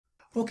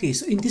Okay,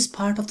 so in this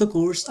part of the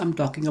course, I'm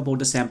talking about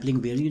the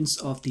sampling variance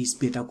of these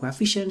beta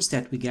coefficients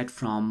that we get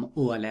from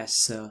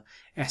OLS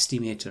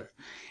estimator.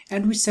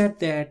 And we said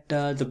that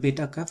the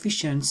beta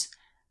coefficients,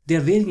 their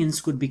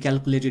variance could be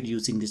calculated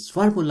using this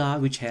formula,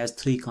 which has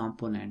three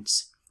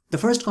components. The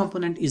first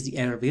component is the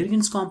error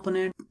variance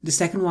component. The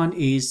second one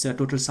is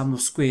total sum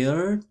of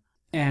squared.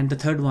 And the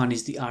third one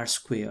is the R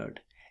squared.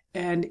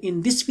 And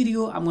in this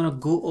video, I'm going to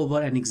go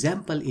over an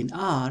example in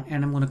R,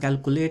 and I'm going to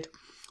calculate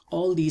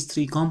all these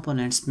three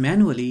components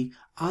manually,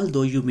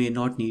 although you may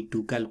not need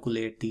to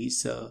calculate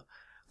these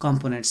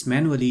components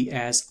manually,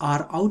 as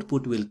our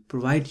output will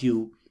provide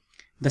you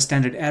the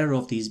standard error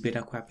of these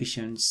beta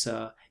coefficients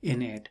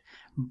in it.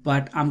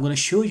 But I'm going to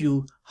show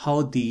you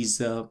how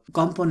these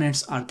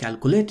components are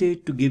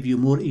calculated to give you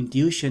more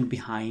intuition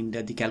behind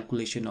the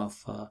calculation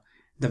of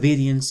the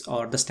variance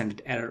or the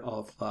standard error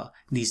of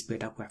these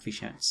beta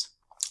coefficients.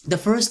 The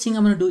first thing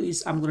I'm going to do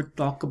is I'm going to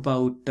talk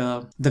about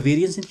the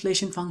variance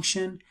inflation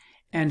function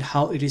and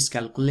how it is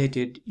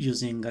calculated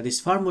using this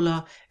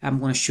formula. I'm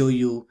going to show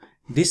you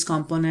this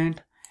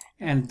component,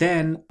 and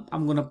then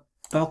I'm going to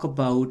talk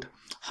about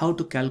how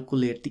to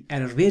calculate the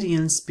error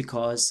variance,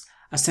 because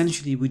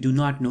essentially we do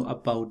not know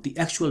about the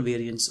actual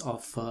variance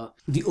of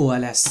the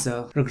OLS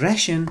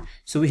regression,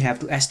 so we have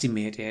to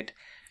estimate it.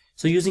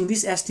 So using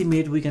this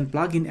estimate, we can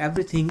plug in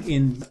everything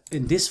in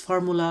this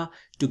formula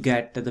to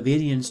get the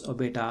variance of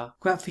beta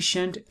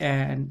coefficient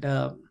and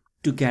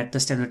to get the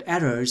standard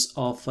errors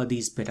of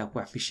these beta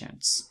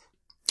coefficients.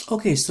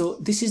 Okay, so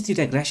this is the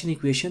regression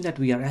equation that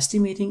we are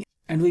estimating,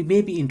 and we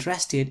may be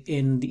interested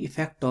in the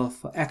effect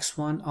of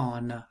x1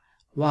 on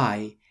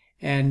y,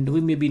 and we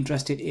may be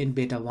interested in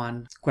beta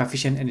 1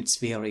 coefficient and its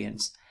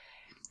variance.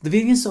 The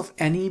variance of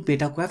any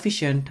beta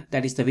coefficient,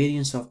 that is the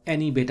variance of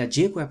any beta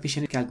j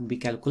coefficient, can be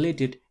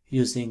calculated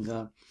using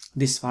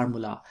this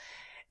formula.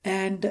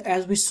 And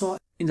as we saw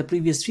in the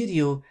previous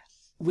video,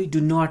 we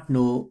do not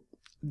know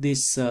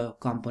this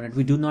component.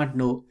 We do not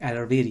know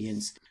error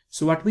variance.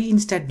 So what we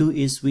instead do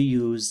is we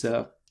use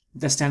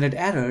the standard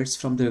errors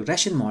from the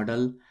regression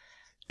model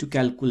to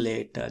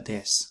calculate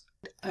this.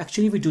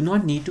 Actually, we do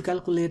not need to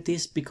calculate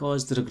this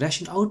because the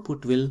regression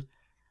output will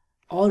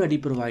already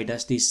provide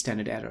us these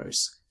standard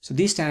errors. So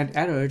these standard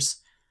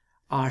errors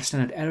are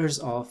standard errors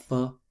of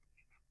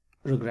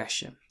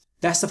regression.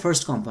 That's the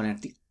first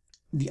component.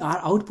 The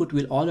R output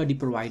will already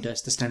provide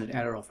us the standard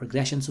error of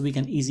regression, so we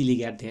can easily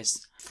get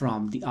this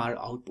from the R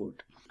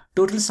output.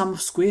 Total sum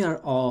of square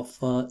of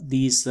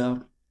these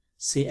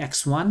say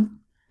x1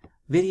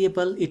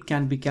 variable, it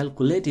can be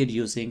calculated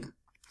using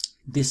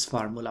this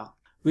formula,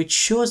 which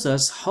shows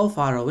us how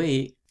far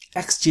away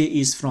xj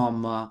is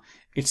from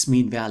its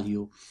mean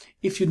value.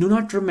 If you do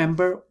not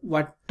remember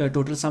what the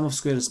total sum of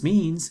squares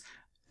means,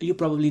 you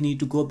probably need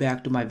to go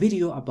back to my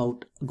video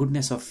about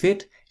goodness of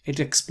fit. It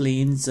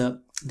explains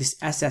this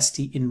SST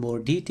in more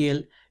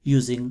detail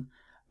using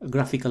a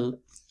graphical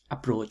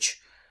approach.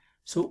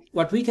 So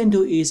what we can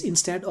do is,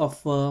 instead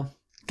of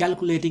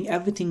calculating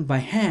everything by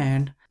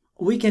hand,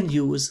 we can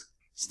use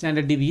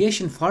standard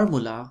deviation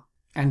formula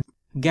and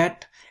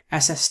get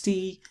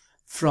SST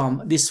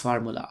from this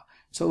formula.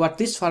 So what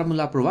this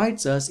formula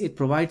provides us, it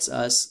provides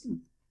us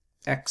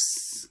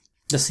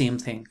the same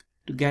thing.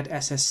 To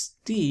get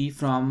SST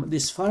from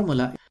this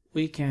formula,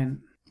 we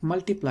can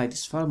multiply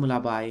this formula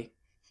by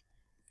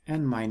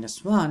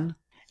n-1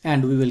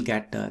 and we will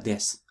get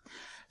this.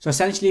 So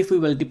essentially, if we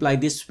multiply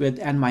this with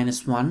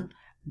n-1,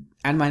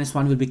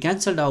 n-1 will be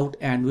cancelled out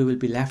and we will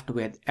be left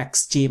with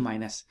xj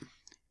minus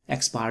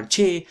x bar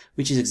j,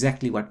 which is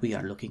exactly what we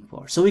are looking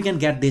for. So we can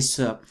get this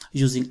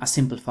using a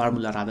simple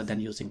formula rather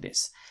than using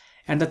this.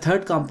 And the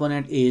third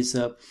component is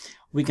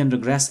we can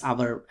regress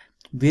our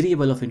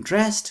variable of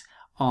interest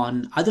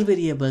on other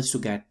variables to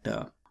get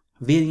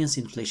variance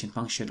inflation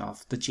function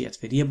of the jth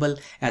variable,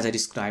 as I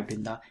described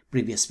in the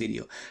previous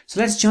video. So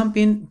let's jump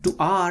into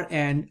R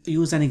and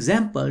use an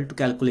example to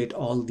calculate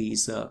all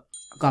these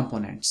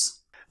components.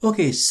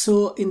 Okay,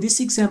 so in this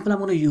example, I'm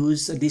going to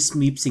use this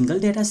MEP single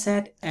data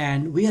set,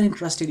 and we are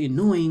interested in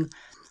knowing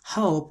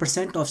how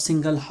 % of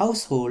single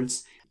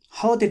households,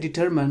 how they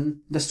determine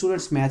the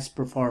student's math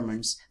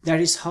performance. That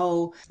is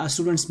how a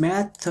student's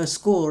math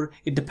score,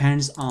 it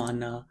depends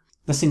on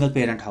the single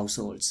parent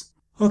households.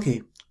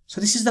 Okay, so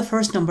this is the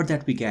first number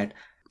that we get.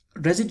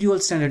 Residual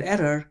standard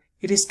error,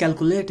 it is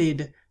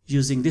calculated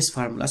using this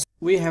formula. So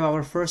we have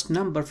our first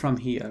number from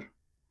here,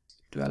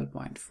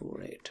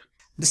 12.48.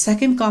 The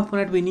second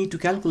component we need to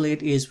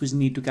calculate is we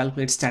need to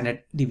calculate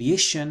standard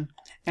deviation,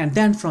 and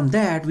then from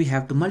that we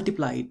have to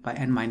multiply it by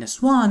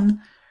n-1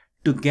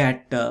 to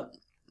get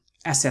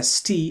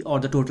SST, or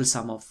the total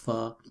sum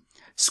of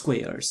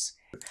squares.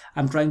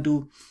 I'm trying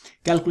to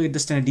calculate the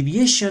standard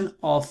deviation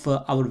of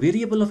our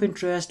variable of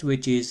interest,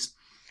 which is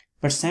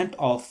 %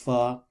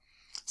 of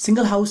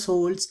single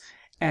households,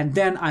 and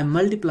then I'm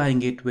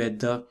multiplying it with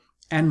the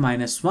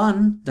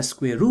n-1, the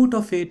square root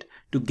of it,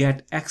 to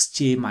get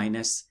xj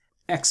minus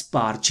x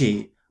bar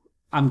j.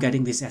 I'm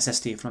getting this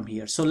SST from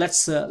here. So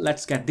let's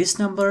get this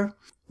number,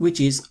 which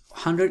is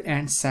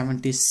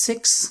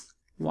 176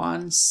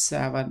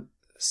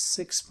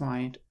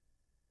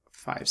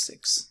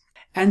 6.56.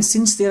 And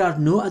since there are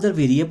no other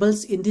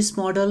variables in this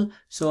model,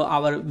 so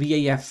our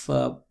VIF,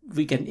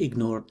 we can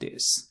ignore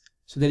this.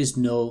 So there is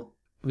no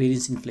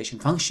variance inflation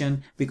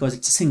function because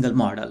it's a single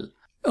model.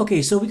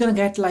 Okay, so we're gonna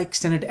get like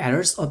standard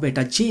errors of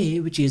beta j,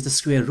 which is the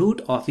square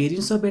root of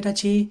variance of beta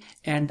j,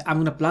 and I'm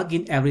gonna plug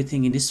in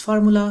everything in this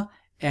formula,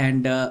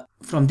 and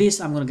from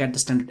this I'm gonna get the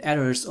standard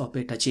errors of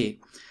beta j.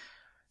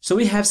 So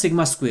we have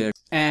sigma squared,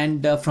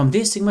 and from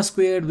this sigma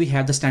squared we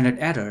have the standard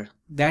error,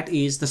 that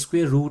is the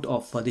square root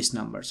of this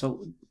number.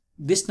 So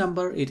this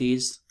number, it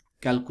is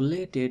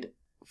calculated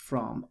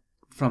from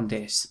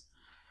this.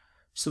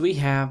 So we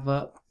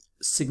have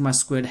sigma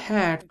squared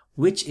hat,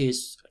 which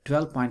is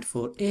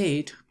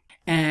 12.48,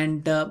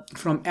 and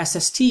from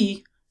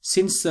SST,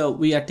 since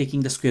we are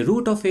taking the square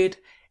root of it,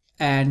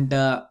 and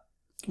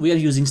we are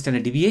using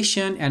standard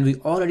deviation, and we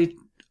already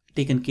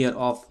taken care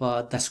of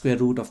the square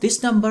root of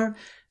this number,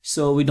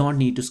 so we don't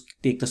need to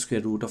take the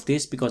square root of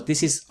this because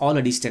this is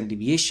already standard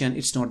deviation,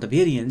 it's not the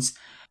variance,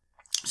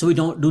 so we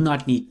do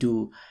not need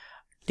to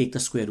take the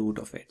square root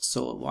of it.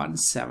 So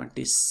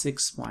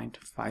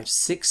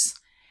 176.56,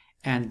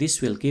 and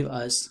this will give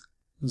us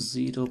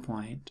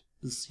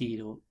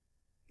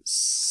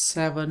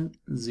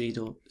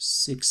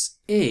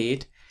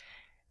 0.07068,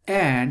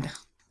 and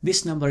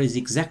this number is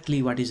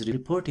exactly what is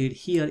reported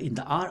here in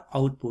the R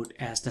output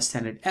as the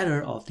standard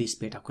error of this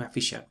beta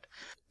coefficient.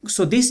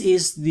 So this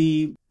is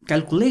the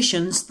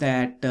calculations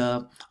that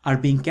are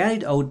being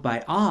carried out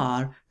by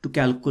R to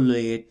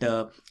calculate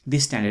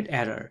this standard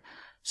error.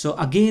 So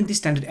again, the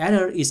standard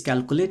error is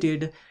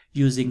calculated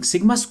using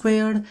sigma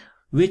squared,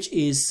 which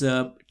is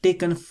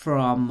taken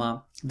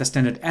from the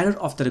standard error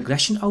of the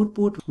regression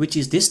output, which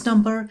is this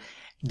number,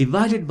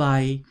 divided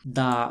by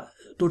the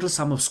total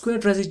sum of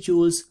squared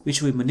residuals,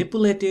 which we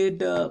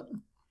manipulated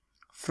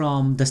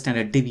from the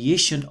standard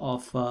deviation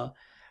of our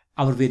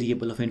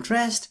variable of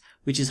interest,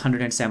 which is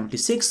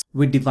 176.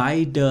 We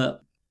divide the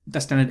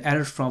standard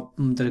error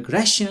from the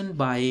regression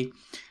by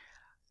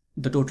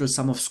the total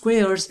sum of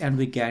squares, and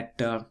we get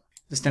the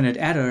standard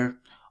error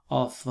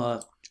of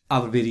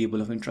our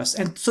variable of interest.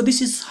 And so this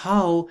is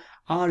how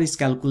R is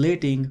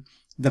calculating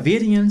the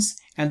variance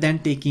and then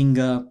taking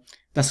the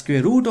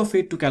square root of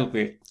it to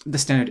calculate the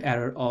standard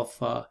error of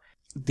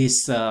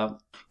this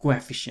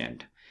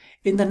coefficient.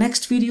 In the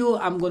next video,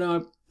 I'm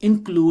gonna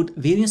include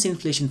variance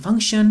inflation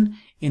function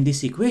in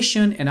this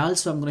equation, and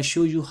also I'm going to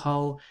show you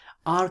how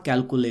R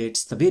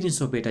calculates the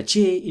variance of beta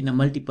j in a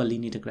multiple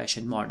linear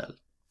regression model.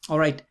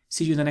 Alright,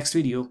 see you in the next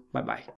video. Bye bye.